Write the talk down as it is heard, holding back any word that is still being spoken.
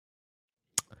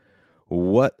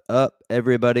What up,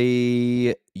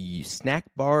 everybody? Snack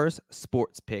Bars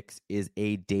Sports Picks is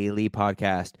a daily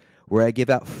podcast where I give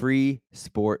out free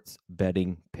sports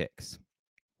betting picks.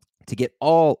 To get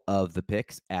all of the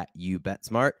picks at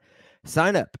UBetSmart,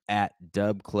 sign up at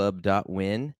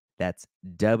dubclub.win. That's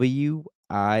WIN,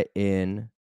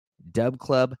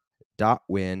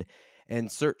 dubclub.win, and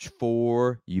search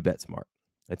for UBetSmart.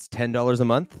 That's $10 a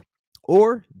month,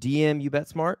 or DM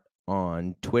UBetSmart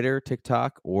on Twitter,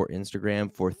 TikTok, or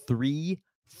Instagram for 3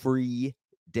 free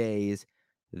days,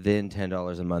 then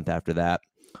 $10 a month after that.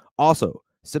 Also,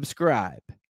 subscribe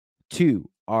to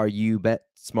our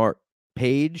UBetSmart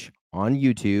page on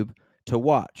YouTube to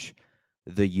watch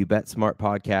the UBetSmart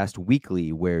podcast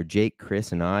weekly, where Jake,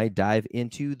 Chris, and I dive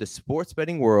into the sports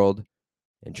betting world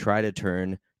and try to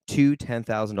turn two $10,000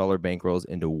 bankrolls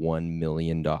into $1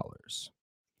 million.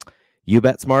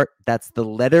 UBetSmart, that's the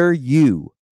letter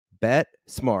U. Bet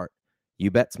smart.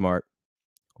 UBetSmart.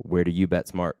 Where do you bet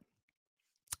smart?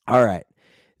 All right.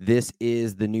 This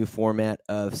is the new format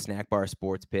of Snack Bar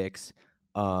Sports Picks.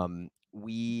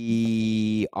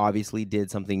 We obviously did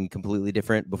something completely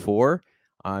different before.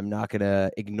 I'm not going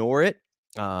to ignore it.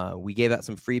 We gave out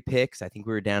some free picks. I think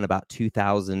we were down about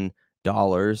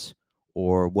 $2,000,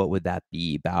 or what would that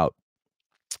be? About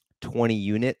 20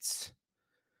 units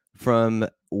from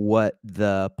what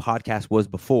the podcast was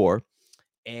before.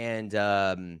 And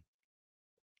we're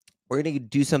going to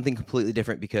do something completely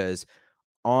different because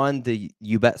on the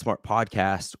UBetSmart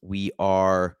podcast, we're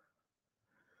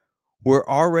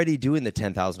already doing the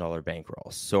 $10,000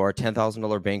 bankrolls. So our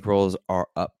 $10,000 bankrolls are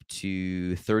up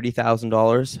to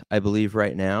 $30,000, I believe,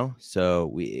 right now.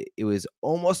 So it was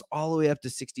almost all the way up to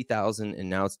 60,000, and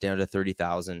now it's down to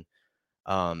 30,000.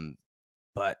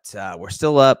 But we're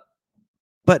still up.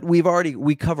 But we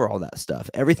cover all that stuff.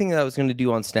 Everything that I was going to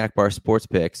do on Snack Bar Sports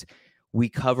Picks, we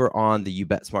cover on the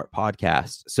UBetSmart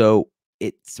podcast. So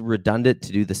it's redundant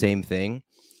to do the same thing.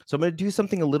 So I'm going to do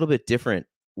something a little bit different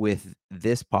with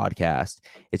this podcast.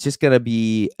 It's just going to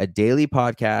be a daily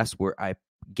podcast where I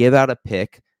give out a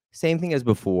pick, same thing as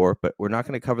before, but we're not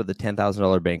going to cover the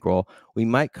 $10,000 bankroll. We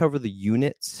might cover the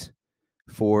units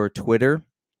for Twitter.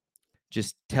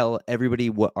 Just tell everybody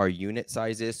what our unit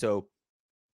size is. So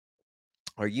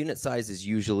our unit size is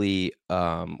usually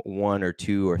 1 or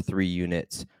 2 or 3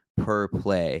 units per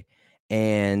play.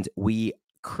 And we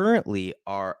currently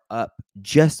are up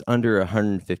just under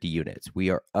 150 units. We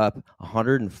are up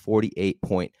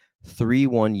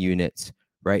 148.31 units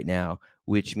right now,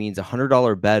 which means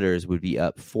 $100 bettors would be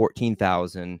up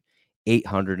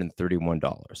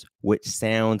 $14,831, which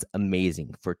sounds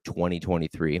amazing for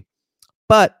 2023.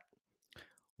 But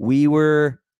we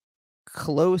were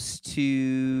close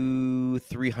to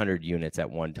 300 units at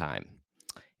one time.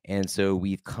 And so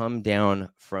we've come down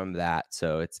from that.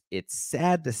 So it's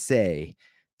sad to say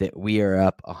that we are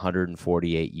up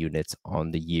 148 units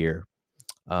on the year.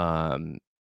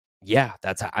 Yeah,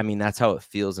 that's how it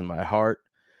feels in my heart.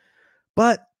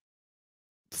 But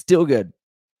still good.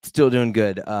 Still doing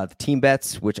good. The team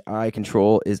bets, which I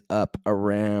control, is up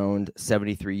around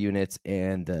 73 units,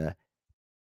 and the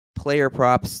player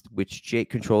props, which Jake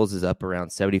controls, is up around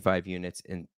 75 units,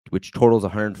 and which totals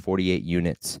 148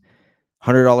 units.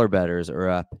 $100 bettors are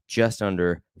up just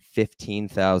under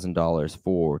 $15,000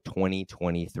 for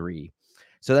 2023.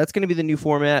 So that's going to be the new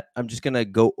format. I'm just going to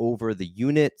go over the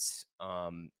units,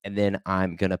 and then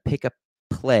I'm going to pick a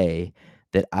play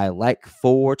that I like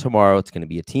for tomorrow. It's going to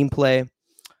be a team play.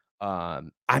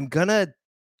 I'm going to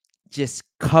just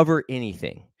cover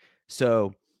anything.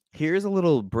 So here's a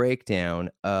little breakdown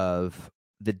of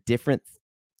the different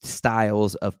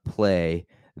styles of play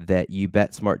that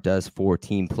UBetSmart does for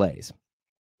team plays.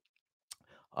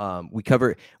 We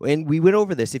cover, and we went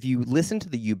over this. If you listen to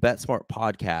the UBetSmart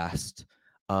podcast,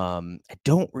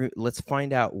 let's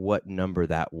find out what number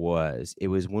that was. It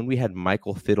was when we had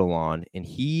Michael Fiddle on, and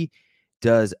he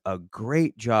does a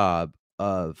great job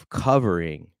of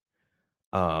covering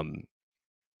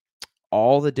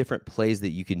all the different plays that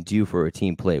you can do for a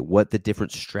team play, what the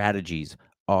different strategies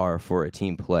are for a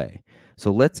team play.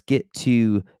 So let's get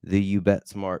to the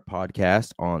UBetSmart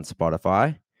podcast on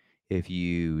Spotify. If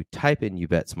you type in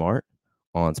UBetSmart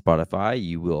on Spotify,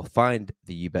 you will find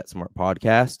the UBetSmart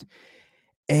podcast.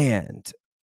 And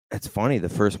it's funny, the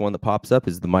first one that pops up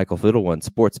is the Michael Fiddle one,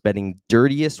 Sports Betting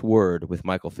Dirtiest Word with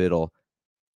Michael Fiddle.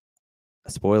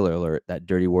 Spoiler alert, that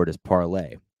dirty word is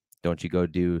parlay. Don't you go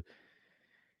doing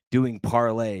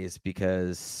parlays,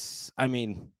 because,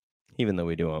 even though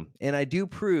we do them, and I do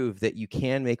prove that you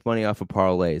can make money off of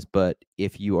parlays, but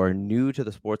if you are new to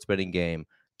the sports betting game,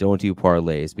 don't do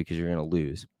parlays because you're going to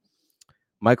lose.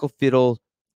 Michael Fiddle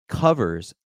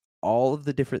covers all of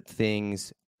the different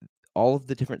things, all of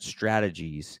the different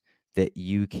strategies that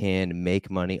you can make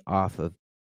money off of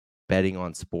betting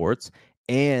on sports.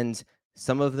 And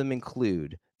some of them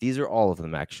include, these are all of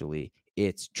them actually.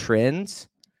 It's trends.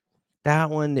 That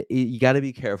one, you got to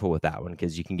be careful with that one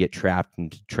because you can get trapped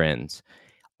into trends.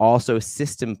 Also,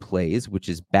 system plays, which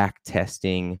is back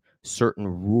testing certain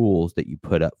rules that you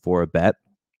put up for a bet.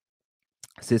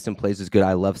 System plays is good.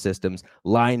 I love systems.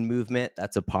 Line movement,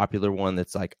 that's a popular one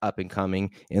that's like up and coming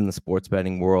in the sports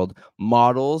betting world.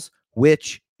 Models,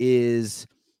 which is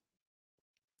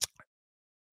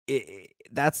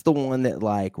that's the one that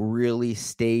like really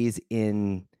stays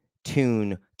in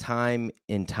tune time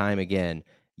and time again,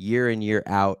 year in, year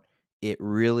out. It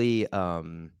really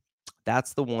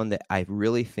that's the one that I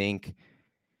really think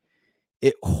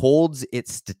it holds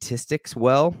its statistics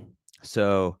well.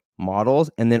 So models,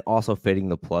 and then also fading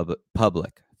the public,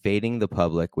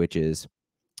 which is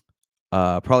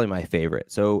probably my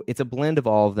favorite. So it's a blend of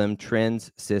all of them: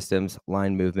 trends, systems,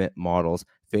 line movement, models,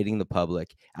 fading the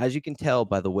public. As you can tell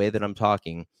by the way that I'm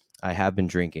talking, I have been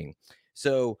drinking.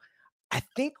 So I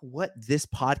think what this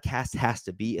podcast has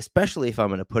to be, especially if I'm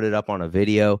going to put it up on a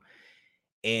video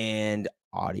and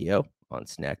audio on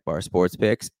Snack Bar Sports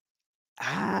Picks,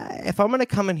 if I'm going to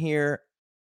come in here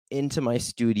into my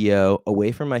studio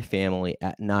away from my family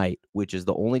at night, which is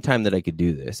the only time that I could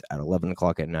do this at 11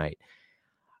 o'clock at night,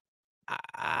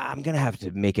 I'm going to have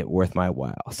to make it worth my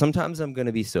while. Sometimes I'm going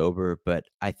to be sober, but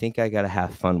I think I got to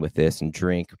have fun with this and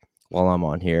drink while I'm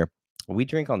on here. We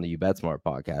drink on the You Bet Smart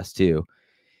podcast too.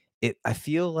 I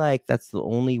feel like that's the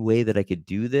only way that I could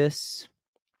do this,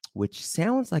 which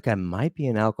sounds like I might be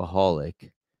an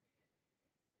alcoholic.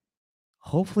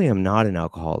 Hopefully I'm not an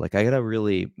alcoholic.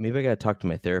 maybe I got to talk to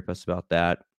my therapist about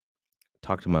that,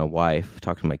 talk to my wife,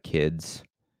 talk to my kids.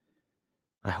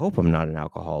 I hope I'm not an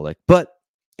alcoholic, but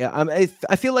yeah,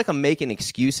 I feel like I'm making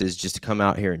excuses just to come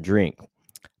out here and drink.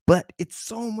 But it's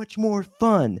so much more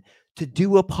fun to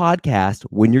do a podcast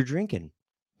when you're drinking.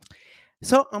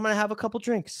 So I'm going to have a couple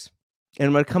drinks and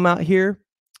I'm going to come out here.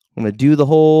 I'm going to do the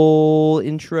whole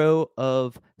intro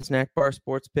of Snack Bar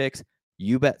Sports Picks,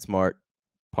 You Bet Smart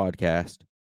podcast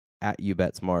at You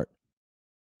Bet Smart,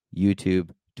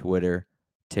 YouTube, Twitter,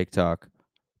 TikTok,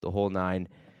 the whole nine.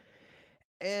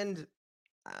 And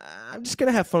I'm just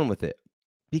going to have fun with it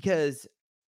because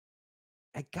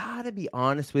I got to be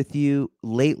honest with you,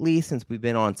 lately, since we've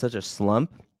been on such a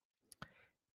slump,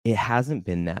 it hasn't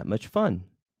been that much fun.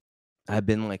 I've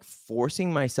been like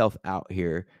forcing myself out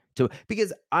here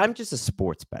because I'm just a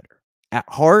sports bettor. At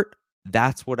heart,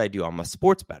 that's what I do. I'm a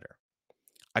sports bettor.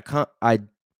 I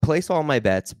place all my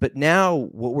bets, but now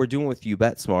what we're doing with You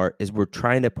Bet Smart is we're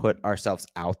trying to put ourselves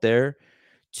out there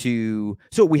so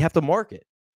we have to market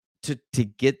to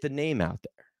get the name out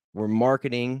there. We're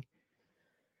marketing.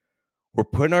 We're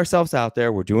putting ourselves out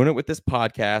there. We're doing it with this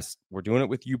podcast. We're doing it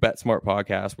with You Bet Smart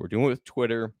podcast. We're doing it with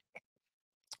Twitter,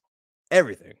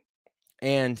 everything.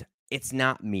 And it's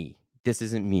not me. This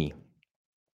isn't me.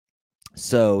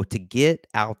 So to get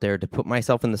out there, to put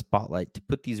myself in the spotlight, to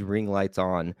put these ring lights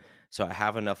on so I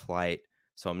have enough light,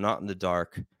 so I'm not in the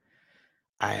dark,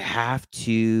 I have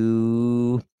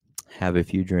to have a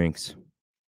few drinks.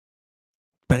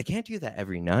 But I can't do that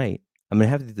every night. I'm going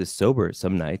to have to do this sober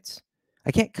some nights.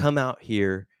 I can't come out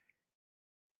here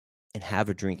and have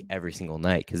a drink every single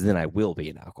night because then I will be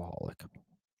an alcoholic.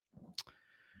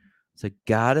 So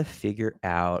gotta figure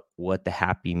out what the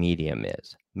happy medium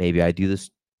is. Maybe I do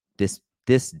this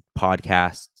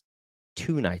podcast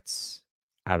 2 nights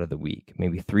out of the week,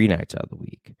 maybe 3 nights out of the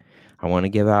week.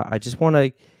 I just want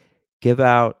to give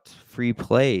out free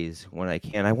plays when I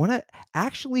can.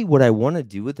 What I want to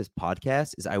do with this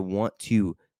podcast is I want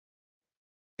to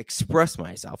express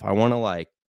myself. I want to like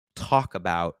talk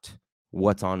about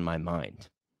what's on my mind.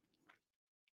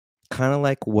 Kind of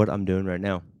like what I'm doing right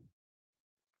now.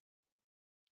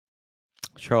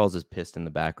 Charles is pissed in the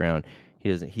background.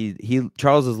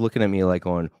 Charles is looking at me like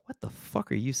going, what the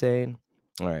fuck are you saying?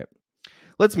 All right,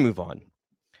 let's move on.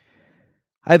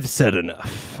 I've said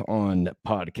enough on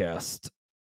podcast.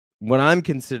 When I'm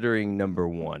considering number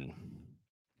 1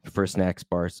 for Snack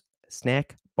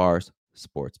Bars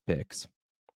Sports Picks,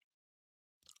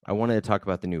 I wanted to talk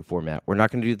about the new format. We're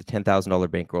not going to do the $10,000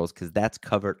 bankrolls because that's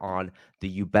covered on the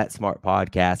You Bet Smart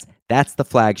podcast. That's the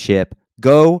flagship.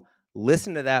 Go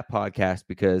listen to that podcast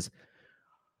because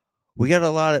we got a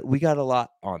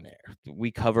lot on there.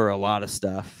 We cover a lot of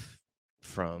stuff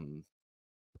from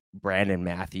Brandon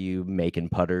Matthew making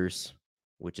putters,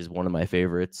 which is one of my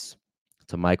favorites,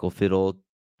 to Michael Fiddle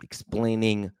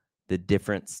explaining the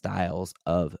different styles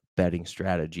of betting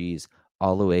strategies,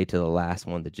 all the way to the last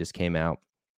one that just came out.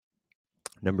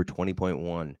 Number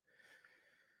 20.1,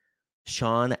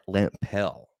 Sean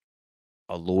Lampel,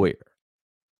 a lawyer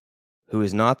who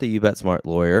is not the YouBetSmart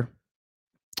lawyer,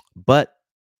 but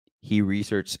he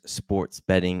researched sports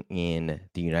betting in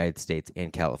the United States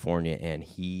and California, and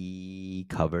he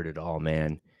covered it all,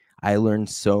 man. I learned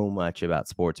so much about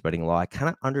sports betting law. I kind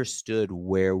of understood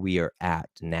where we are at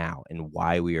now and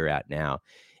why we are at now.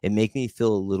 It made me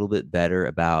feel a little bit better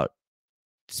about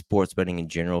sports betting in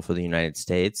general for the United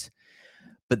States.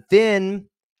 But then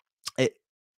it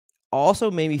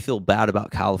also made me feel bad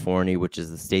about California, which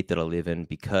is the state that I live in,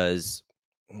 because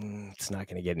it's not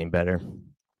going to get any better.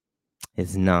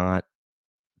 It's not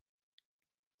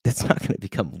going to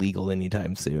become legal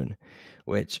anytime soon,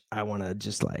 which I want to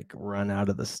just like run out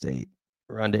of the state,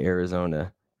 run to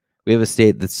Arizona. We have a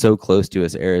state that's so close to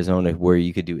us, Arizona, where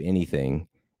you could do anything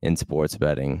in sports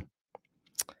betting.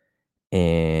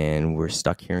 And we're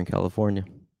stuck here in California,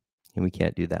 and we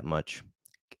can't do that much.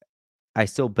 I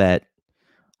still bet.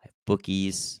 I have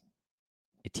bookies.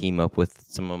 I team up with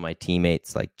some of my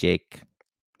teammates like Jake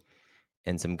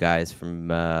and some guys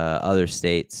from other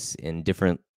states in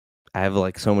different. I have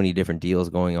like so many different deals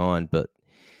going on, but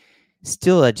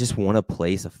still, I just want to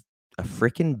place a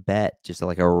freaking bet, just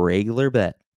like a regular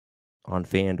bet on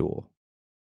FanDuel.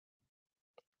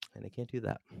 And I can't do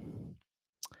that.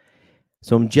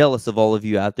 So I'm jealous of all of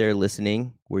you out there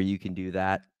listening where you can do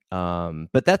that.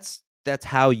 But that's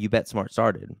how YouBetSmart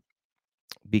started,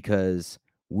 because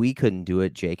we couldn't do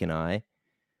it, Jake and I,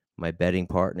 my betting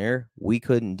partner, we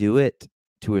couldn't do it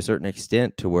to a certain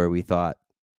extent to where we thought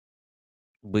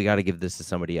we got to give this to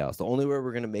somebody else. The only way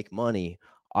we're going to make money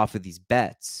off of these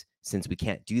bets, since we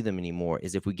can't do them anymore,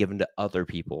 is if we give them to other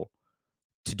people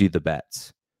to do the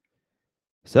bets.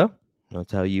 So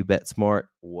that's how YouBetSmart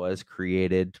was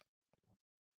created.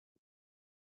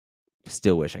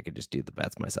 Still wish I could just do the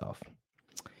bets myself.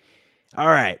 All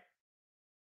right.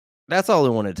 That's all I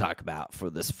wanted to talk about for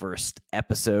this first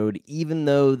episode, even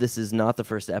though this is not the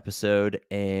first episode,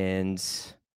 and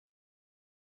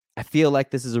I feel like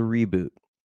this is a reboot.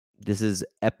 This is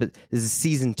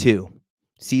season 2.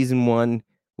 Season 1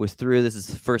 was through. This is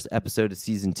the first episode of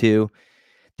season 2.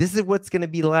 This is what's going to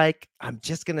be like. I'm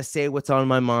just going to say what's on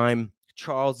my mind.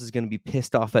 Charles is going to be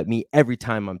pissed off at me every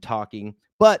time I'm talking,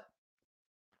 but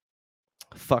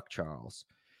fuck Charles.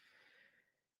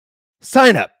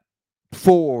 Sign up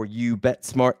for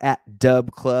YouBetSmart at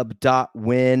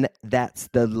dubclub.win. That's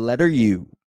the letter U.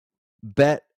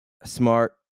 Bet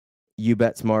smart.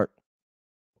 YouBetSmart.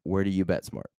 Where do you bet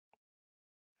smart?